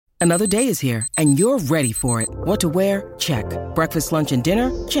Another day is here, and you're ready for it. What to wear? Check. Breakfast, lunch, and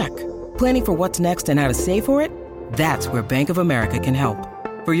dinner? Check. Planning for what's next and how to save for it? That's where Bank of America can help.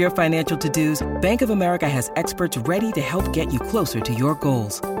 For your financial to-dos, Bank of America has experts ready to help get you closer to your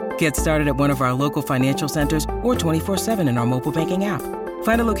goals. Get started at one of our local financial centers or 24/7 in our mobile banking app.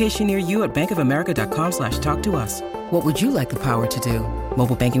 Find a location near you at bankofamerica.com/talktous. What would you like the power to do?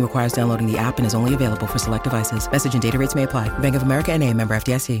 Mobile banking requires downloading the app and is only available for select devices. Message and data rates may apply. Bank of America N.A., member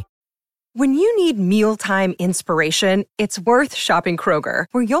FDIC. When you need mealtime inspiration, it's worth shopping Kroger,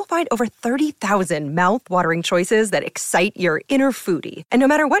 where you'll find over 30,000 mouth-watering choices that excite your inner foodie. And no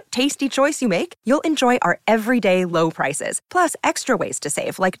matter what tasty choice you make, you'll enjoy our everyday low prices, plus extra ways to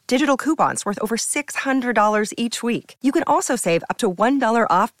save, like digital coupons worth over $600 each week. You can also save up to $1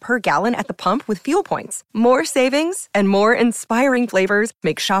 off per gallon at the pump with fuel points. More savings and more inspiring flavors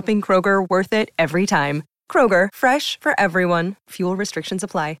make shopping Kroger worth it every time. Kroger, fresh for everyone. Fuel restrictions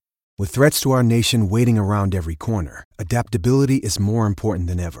apply. With threats to our nation waiting around every corner, adaptability is more important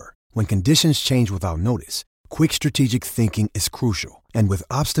than ever. When conditions change without notice, quick strategic thinking is crucial. And with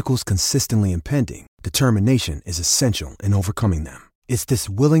obstacles consistently impending, determination is essential in overcoming them. It's this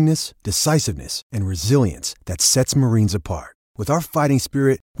willingness, decisiveness, and resilience that sets Marines apart. With our fighting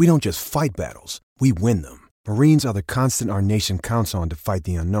spirit, we don't just fight battles, we win them. Marines are the constant our nation counts on to fight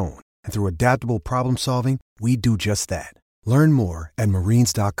the unknown. And through adaptable problem solving, we do just that. Learn more at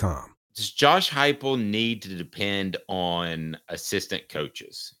marines.com. Does Josh Heupel need to depend on assistant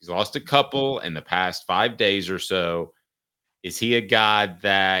coaches? He's lost a couple in the past 5 days or so. Is he a guy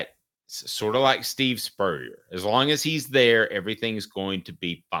that sort of like Steve Spurrier? As long as he's there, everything's going to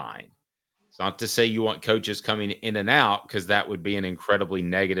be fine. It's not to say you want coaches coming in and out, because that would be an incredibly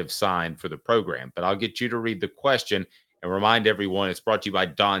negative sign for the program. But I'll get you to read the question and remind everyone it's brought to you by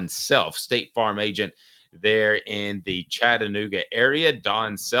Don Self, State Farm agent there in the Chattanooga area.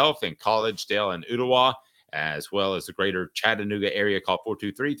 Don Self in Collegedale and Ottawa, as well as the greater Chattanooga area. Call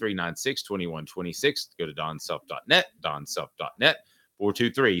 423-396-2126. Go to donself.net, donself.net,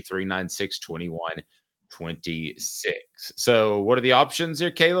 423-396-2126. So what are the options here,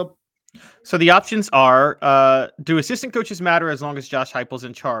 Caleb? So the options are, do assistant coaches matter as long as Josh Heupel's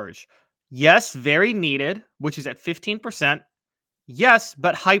in charge? Yes, very needed, which is at 15%. Yes,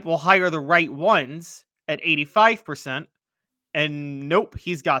 but Heupel will hire the right ones at 85%. And nope,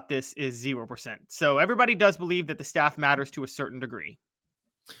 he's got this is 0%. So everybody does believe that the staff matters to a certain degree.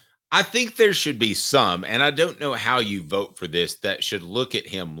 I think there should be some, and I don't know how you vote for this, that should look at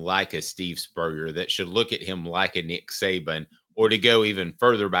him like a Steve Spurrier, that should look at him like a Nick Saban, or to go even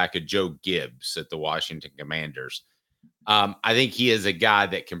further back, a Joe Gibbs at the Washington Commanders. I think he is a guy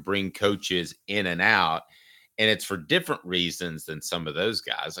that can bring coaches in and out, and it's for different reasons than some of those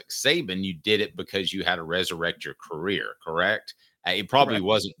guys. Like Saban, you did it because you had to resurrect your career, correct? It probably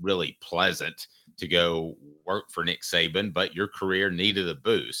wasn't really pleasant to go work for Nick Saban, but your career needed a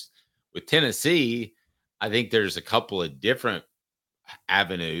boost. With Tennessee, I think there's a couple of different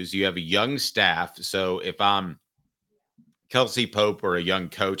avenues. You have a young staff. So if I'm Kelsey Pope or a young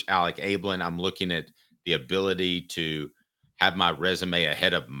coach, Alec Ablin, I'm looking at the ability to have my resume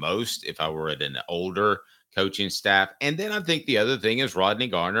ahead of most if I were at an older coaching staff. And then I think the other thing is Rodney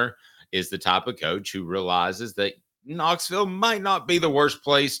Garner is the type of coach who realizes that Knoxville might not be the worst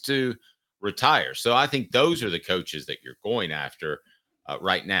place to retire. So I think those are the coaches that you're going after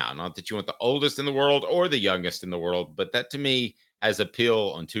right now. Not that you want the oldest in the world or the youngest in the world, but that to me has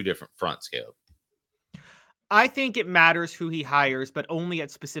appeal on two different fronts, Caleb. I think it matters who he hires, but only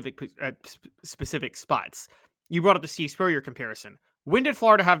at specific spots. You brought up the Steve Spurrier comparison. When did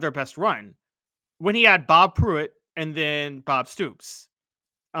Florida have their best run? When he had Bob Pruitt and then Bob Stoops.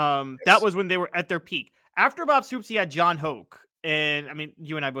 That was when they were at their peak. After Bob Stoops, he had John Hoke. And I mean,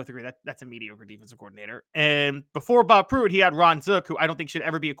 you and I both agree that that's a mediocre defensive coordinator. And before Bob Pruitt, he had Ron Zook, who I don't think should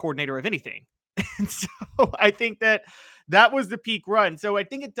ever be a coordinator of anything. And so I think that was the peak run. So I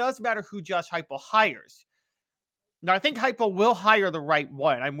think it does matter who Josh Heupel hires. Now, I think Heupel will hire the right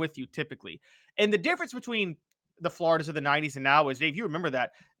one. I'm with you typically. And the difference between the Floridas of the 90s and now is, Dave, you remember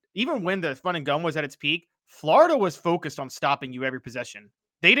that even when the fun and gun was at its peak, Florida was focused on stopping you every possession.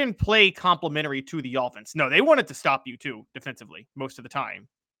 They didn't play complementary to the offense. No, they wanted to stop you too defensively most of the time.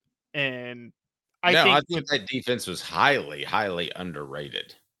 And I think that defense was highly, highly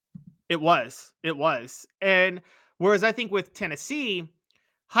underrated. It was. And whereas I think with Tennessee,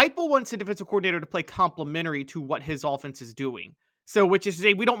 Heupel wants a defensive coordinator to play complementary to what his offense is doing. So, which is to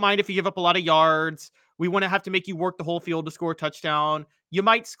say, we don't mind if you give up a lot of yards. We want to have to make you work the whole field to score a touchdown. You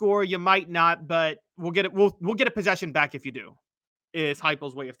might score, you might not, but we'll get it. We'll get a possession back if you do. Is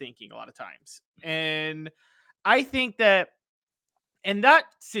Heupel's way of thinking a lot of times. And I think that In that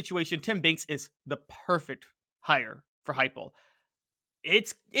situation, Tim Banks is the perfect hire for Heupel.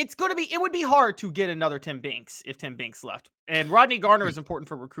 It would be hard to get another Tim Banks if Tim Banks left. And Rodney Garner is important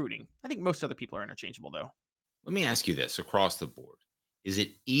for recruiting. I think most other people are interchangeable, though. Let me ask you this across the board. Is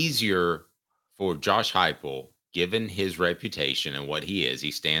it easier for Josh Heupel, given his reputation and what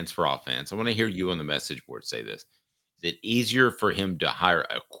he stands for offense? I want to hear you on the message board say this. Is it easier for him to hire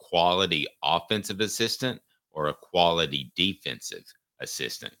a quality offensive assistant or a quality defensive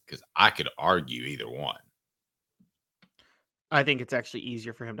assistant? Because I could argue either one. I think it's actually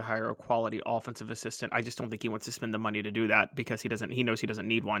easier for him to hire a quality offensive assistant. I just don't think he wants to spend the money to do that because he knows he doesn't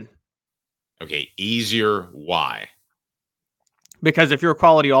need one. Okay, easier. Why? Because if you're a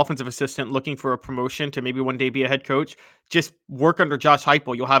quality offensive assistant looking for a promotion to maybe one day be a head coach, just work under Josh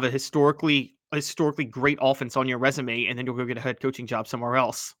Heupel. You'll have a historically great offense on your resume, and then you'll go get a head coaching job somewhere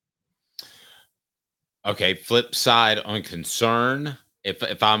else. Okay, flip side on concern.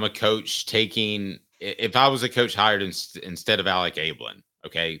 If I'm a coach if I was a coach hired instead of Alec Ablin,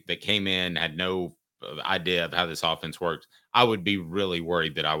 okay, that came in, had no idea of how this offense works, I would be really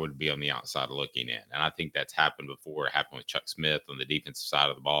worried that I would be on the outside looking in. And I think that's happened before. It happened with Chuck Smith on the defensive side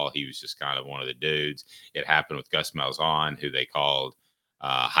of the ball. He was just kind of one of the dudes. It happened with Gus Malzahn, who they called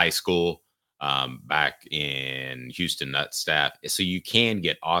high school back in Houston Nutt staff. So you can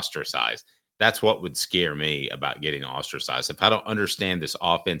get ostracized. That's what would scare me about getting ostracized. If I don't understand this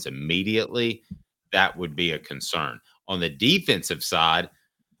offense immediately, that would be a concern. On the defensive side,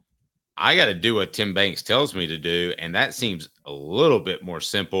 I got to do what Tim Banks tells me to do, and that seems a little bit more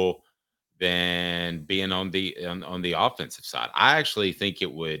simple than being on the offensive side. I actually think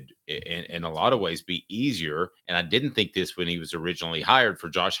it would, in a lot of ways, be easier. And I didn't think this when he was originally hired, for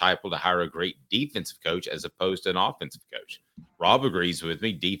Josh Heupel to hire a great defensive coach as opposed to an offensive coach. Rob agrees with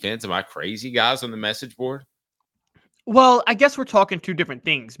me. Defense, am I crazy, guys, on the message board? Well, I guess we're talking two different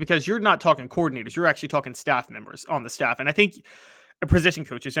things because you're not talking coordinators. You're actually talking staff members on the staff. And I think position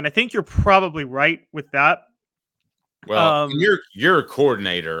coaches. And I think you're probably right with that. Well, your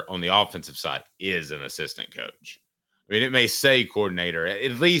coordinator on the offensive side is an assistant coach. I mean, it may say coordinator.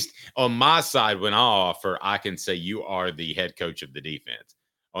 At least on my side, when I offer, I can say you are the head coach of the defense.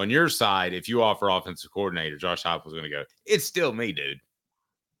 On your side, if you offer offensive coordinator, Josh Heupel's going to go, it's still me, dude.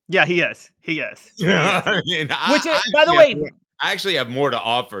 Yeah, he is. He is. Yeah. I mean, by the way, I actually have more to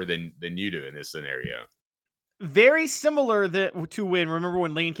offer than you do in this scenario. Very similar to remember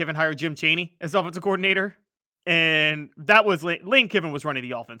when Lane Kiffin hired Jim Chaney as offensive coordinator? And that was Lane Kiffin was running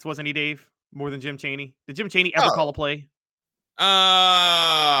the offense, wasn't he, Dave? More than Jim Chaney? Did Jim Chaney ever call a play?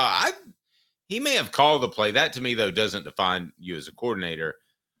 He may have called the play. That to me, though, doesn't define you as a coordinator.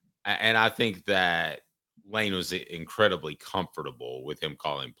 And I think that Lane was incredibly comfortable with him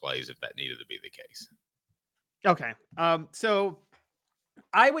calling plays if that needed to be the case. Okay. So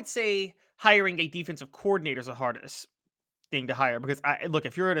I would say hiring a defensive coordinator is the hardest thing to hire because look,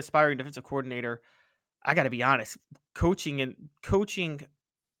 if you're an aspiring defensive coordinator, I got to be honest, coaching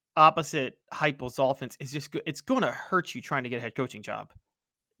opposite Heupel's offense is just good. It's going to hurt you trying to get a head coaching job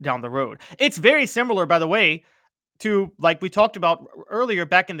down the road. It's very similar, by the way, to like we talked about earlier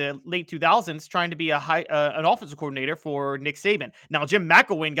back in the late 2000s, trying to be an offensive coordinator for Nick Saban. Now, Jim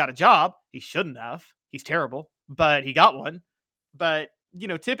McElwain got a job. He shouldn't have. He's terrible, but he got one. But,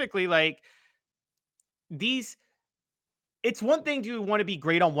 typically like it's one thing to want to be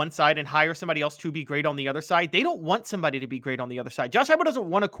great on one side and hire somebody else to be great on the other side. They don't want somebody to be great on the other side. Josh Heupel doesn't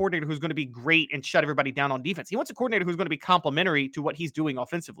want a coordinator who's going to be great and shut everybody down on defense. He wants a coordinator who's going to be complementary to what he's doing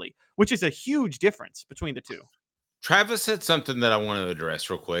offensively, which is a huge difference between the two. Travis said something that I want to address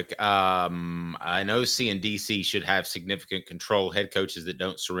real quick. I know C and DC should have significant control. Head coaches that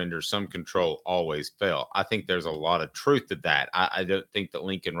don't surrender some control always fail. I think there's a lot of truth to that. I don't think that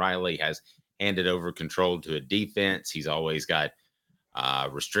Lincoln Riley has handed over control to a defense. He's always got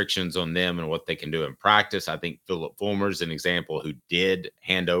restrictions on them and what they can do in practice. I think Philip Fulmer's an example who did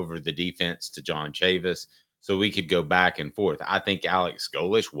hand over the defense to John Chavis. So we could go back and forth. I think Alex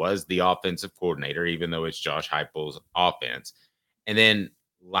Golesh was the offensive coordinator, even though it's Josh Heupel's offense. And then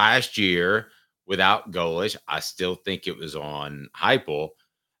last year, without Golesh, I still think it was on Heupel.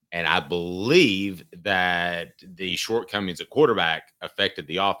 And I believe that the shortcomings at quarterback affected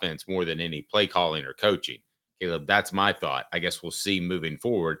the offense more than any play calling or coaching. Caleb, that's my thought. I guess we'll see moving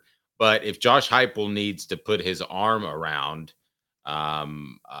forward. But if Josh Heupel needs to put his arm around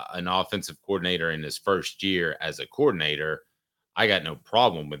an offensive coordinator in his first year as a coordinator, I got no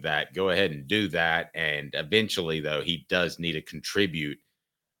problem with that. Go ahead and do that. And eventually, though, he does need to contribute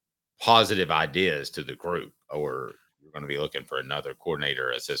positive ideas to the group, or you're going to be looking for another coordinator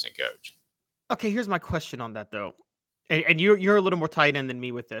or assistant coach. Okay, here's my question on that, though. And you're a little more tight end than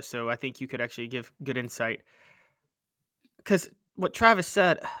me with this, so I think you could actually give good insight. Because what Travis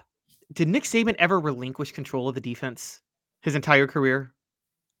said, did Nick Saban ever relinquish control of the defense his entire career?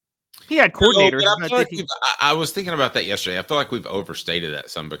 He had No, but coordinators, I but feel did like he? I was thinking about that yesterday. I feel like we've overstated that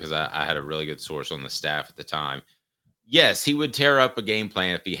some because I had a really good source on the staff at the time. Yes, he would tear up a game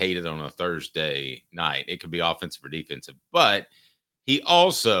plan if he hated on a Thursday night. It could be offensive or defensive, but he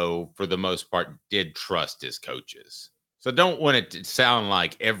also, for the most part, did trust his coaches. So don't want it to sound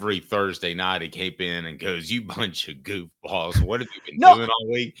like every Thursday night he came in and goes, "You bunch of goofballs! What have you been No, doing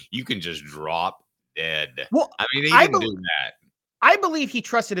all week? You can just drop dead." well, I mean, he I didn't bel do that. I believe he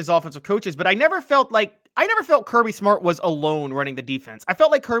trusted his offensive coaches, but I never felt Kirby Smart was alone running the defense. I felt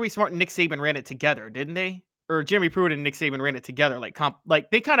like Kirby Smart and Nick Saban ran it together, didn't they? Or Jeremy Pruitt and Nick Saban ran it together,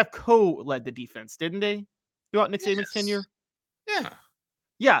 like they kind of co-led the defense, didn't they? Throughout Nick Saban's Yes. tenure. Yeah.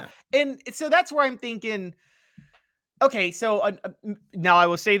 Yeah, Yeah. and so that's where I'm thinking. Okay, so now I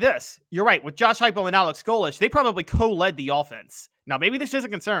will say this: you're right with Josh Heupel and Alex Golish. They probably co-led the offense. Now, maybe this is a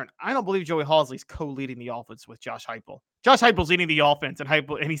concern. I don't believe Joey Halsley's co-leading the offense with Josh Heupel. Josh Heupel's leading the offense,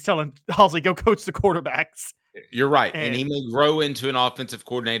 and he's telling Halsley go coach the quarterbacks. You're right. And he And may grow into an offensive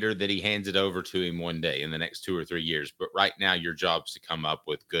coordinator that he hands it over to him one day in the next 2 or 3 years. But right now, your job's to come up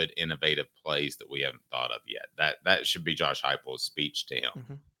with good, innovative plays that we haven't thought of yet. That should be Josh Heupel's speech to him.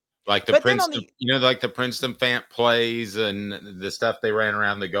 Mhm. Like the but then on Princeton, the like the Princeton Fant plays and the stuff they ran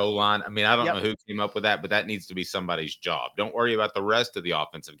around the goal line. I mean, I don't know yep, who came up with that, but that needs to be somebody's job. Don't worry about the rest of the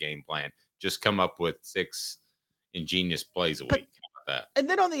offensive game plan. Just come up with 6 ingenious plays a but week. How about that? and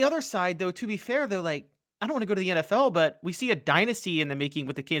then on the other side, though, to be fair, they're like, I don't want to go to the NFL, but we see a dynasty in the making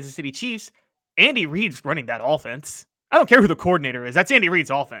with the Kansas City Chiefs. Andy Reid's running that offense. I don't care who the coordinator is. That's Andy Reid's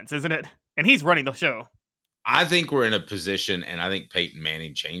offense, isn't it? And he's running the show. I think we're in a position, and I think Peyton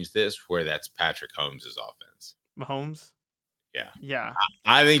Manning changed this, where that's Patrick Holmes' offense. Mahomes. Yeah. Yeah.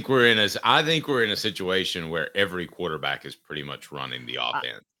 I think we're in a situation where every quarterback is pretty much running the Uh,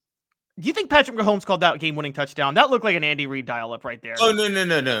 offense. do you think Patrick Mahomes called that game-winning touchdown? That looked like an Andy Reid dial-up right there. Oh, no, no,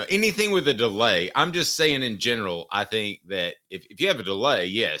 no, no. Anything with a delay. I'm just saying in general, I think that if you have a delay,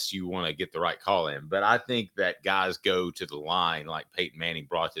 yes, you want to get the right call in. But I think that guys go to the line like Peyton Manning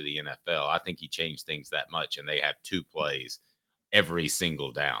brought to the NFL. I think he changed things that much, and they have 2 plays every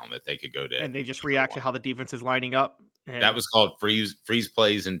single down that they could go to. And they just react to how the defense is lining up. That And was called freeze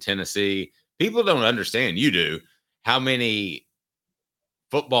plays in Tennessee. People don't understand. You do how many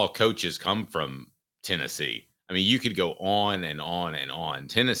football coaches come from Tennessee. I mean, you could go on and on and on.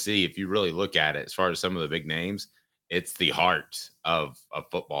 Tennessee, if you really look at it, as far as some of the big names, it's the heart of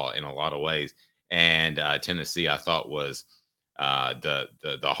football in a lot of ways. And Tennessee, I thought, was the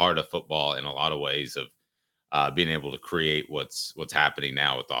heart of football in a lot of ways of being able to create what's happening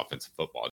now with offensive football.